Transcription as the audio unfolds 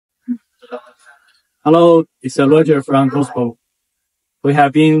Hello, it's Roger from Gospel. We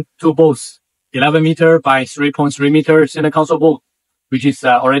have been two boats, 11 meter by 3.3 meter center console boat, which is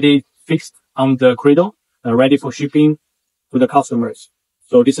already fixed on the cradle, ready for shipping to the customers.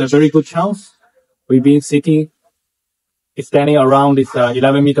 So this is a very good chance. We've been standing around this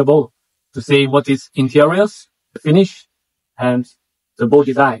 11 meter boat to see what is interiors, the finish, and the boat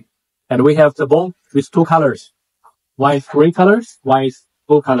design. And we have the boat with two colors. One is green colors, one is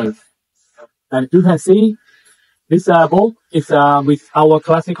blue colors. And you can see this boat is with our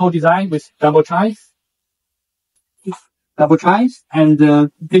classical design with double chides and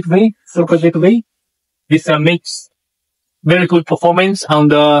deep V, super deep V. This makes very good performance on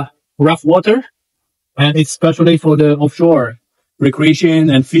the rough water, and it's especially for the offshore recreation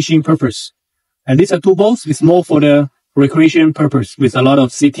and fishing purpose. And these are two boats is more for the recreation purpose with a lot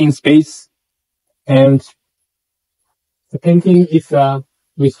of sitting space, and the painting is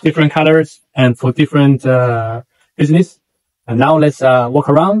with different colors and for different business. And now let's walk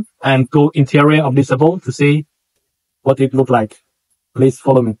around and go interior of this boat to see what it look like. Please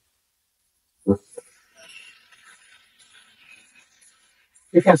follow me.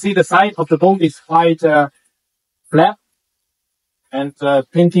 You can see the side of the boat is quite flat, and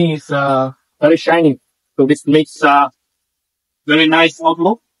painting is very shiny. So this makes very nice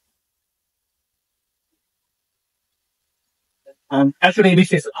outlook. And actually,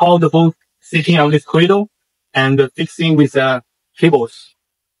 this is how the boat sitting on this cradle and fixing with cables.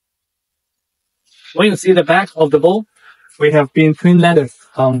 When you see the back of the boat, we have been twin ladders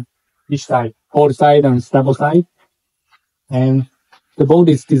on each side, port side and starboard side. And the boat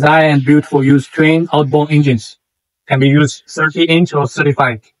is designed and built for use twin outboard engines. Can be used 30-inch or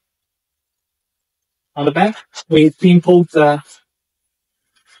 35. On the back, we've been put the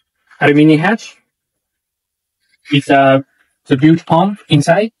aluminum hatch. It's the built pump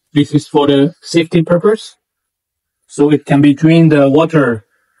inside. This is for the safety purpose. So it can be drain the water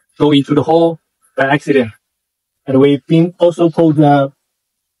go into the hole by accident. And we've been also put the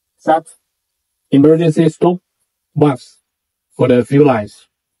SAP emergency stop box for the fuel lines.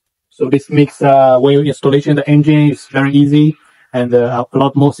 So this makes when you installation the engine is very easy and a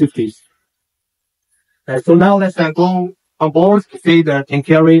lot more safety. So now let's go on board to see the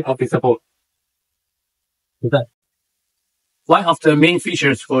interior of this boat. One of the main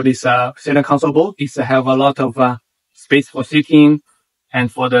features for this center console boat is to have a lot of space for sitting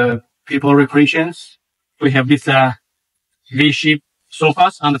and for the people recreations. We have this V-shaped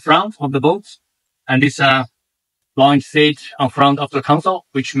sofas on the front of the boat, and this lounge seat on front of the console,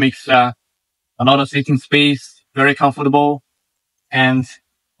 which makes a lot of sitting space, very comfortable. And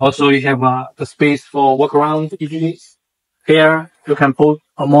also you have the space for walk around easily. Here you can put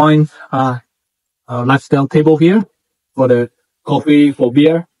a more lifestyle table here for the coffee, for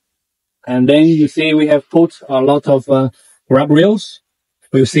beer. And then you see we have put a lot of grab rails.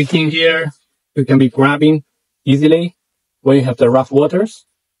 We're sitting here, you can be grabbing easily when you have the rough waters.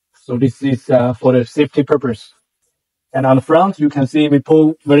 So this is for the safety purpose. And on the front, you can see we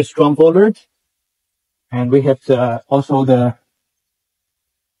pull very strong bollard. And we have also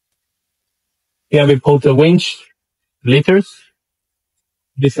here we put the winch lifters.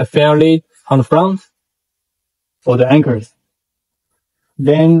 This is a fair lead on the front for the anchors.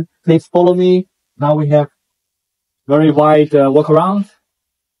 Then please follow me. Now we have very wide walk around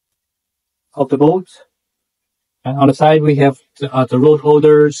of the boat. And on the side, we have the road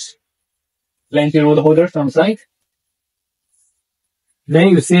holders, landing road holders on the side. Then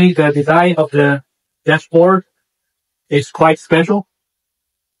you see the design of the dashboard is quite special.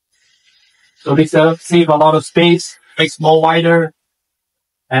 So this save a lot of space, makes more wider.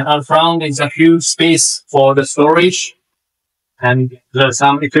 And on the front is a huge space for the storage and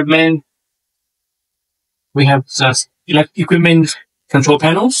some equipment. We have the equipment control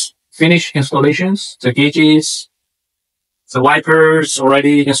panels, finished installations, the gauges, the wipers,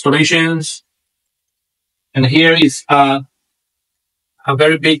 already installations. And here is a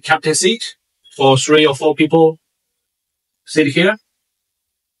very big captain seat for 3 or 4 people sit here.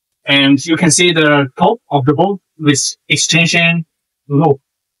 And you can see the top of the boat with extension low.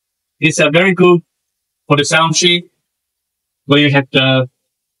 It's very good for the sound sheet where you have the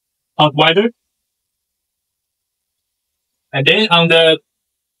out wider. And then on the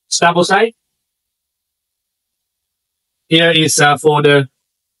starboard side, here is for the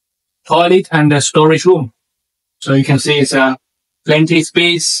toilet and the storage room. So you can see it's plenty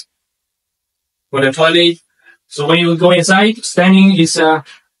space for the toilet. So when you go inside, standing is the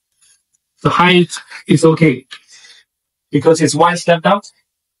height is okay because it's one step out.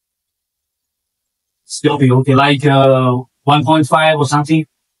 Still be okay, like 1.5 or something.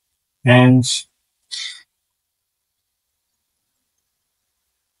 And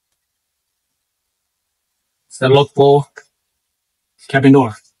It's the lockable cabin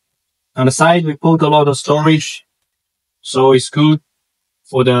door. On the side, we put a lot of storage, so it's good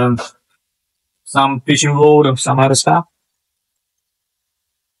for some fishing rod or some other stuff.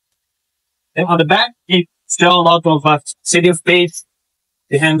 And on the back, it's still a lot of sitting space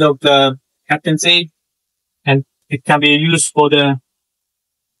behind of the captain's seat, and it can be used for the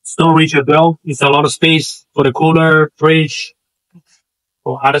storage as well. It's a lot of space for the cooler, fridge,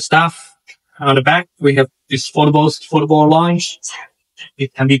 or other stuff. On the back, we have this foldable lounge.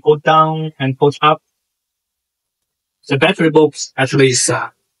 It can be put down and put up. The battery box actually is,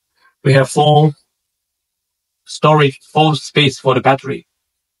 we have full space for the battery.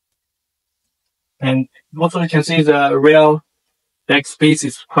 And also you can see the real deck space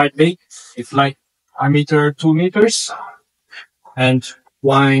is quite big. It's like 1 meter, 2 meters, and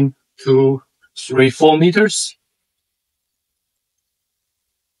 1, 2, 3, 4 meters.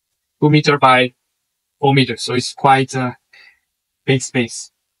 2 meter by 4 meters. So it's quite a big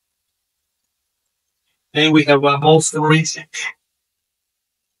space. Then we have more storage.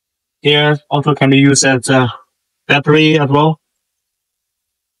 Here also can be used as a battery as well.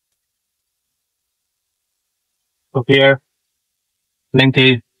 So here,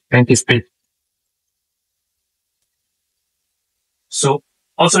 plenty space. So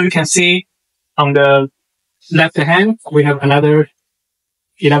also you can see on the left hand, we have another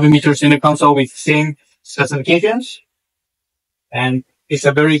 11 meter center console with same specifications. And it's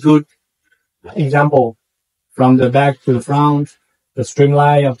a very good example from the back to the front. The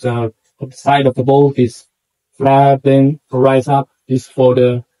streamline of the side of the boat is flat, then rise up. This for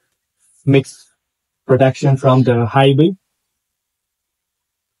the mixed production from the highway.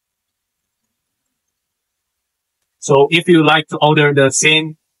 So if you like to order the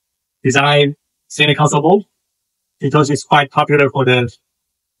same design center console boat, because it's quite popular for the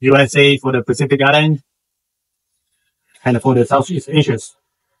USA, for the Pacific Island, and for the Southeast Asia,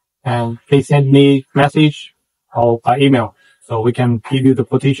 and please send me message or by email so we can give you the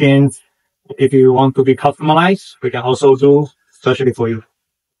quotations. If you want to be customized, we can also do especially for you.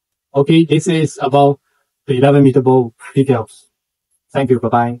 Okay, this is about the 11 meter boat details. Thank you.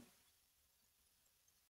 Bye-bye.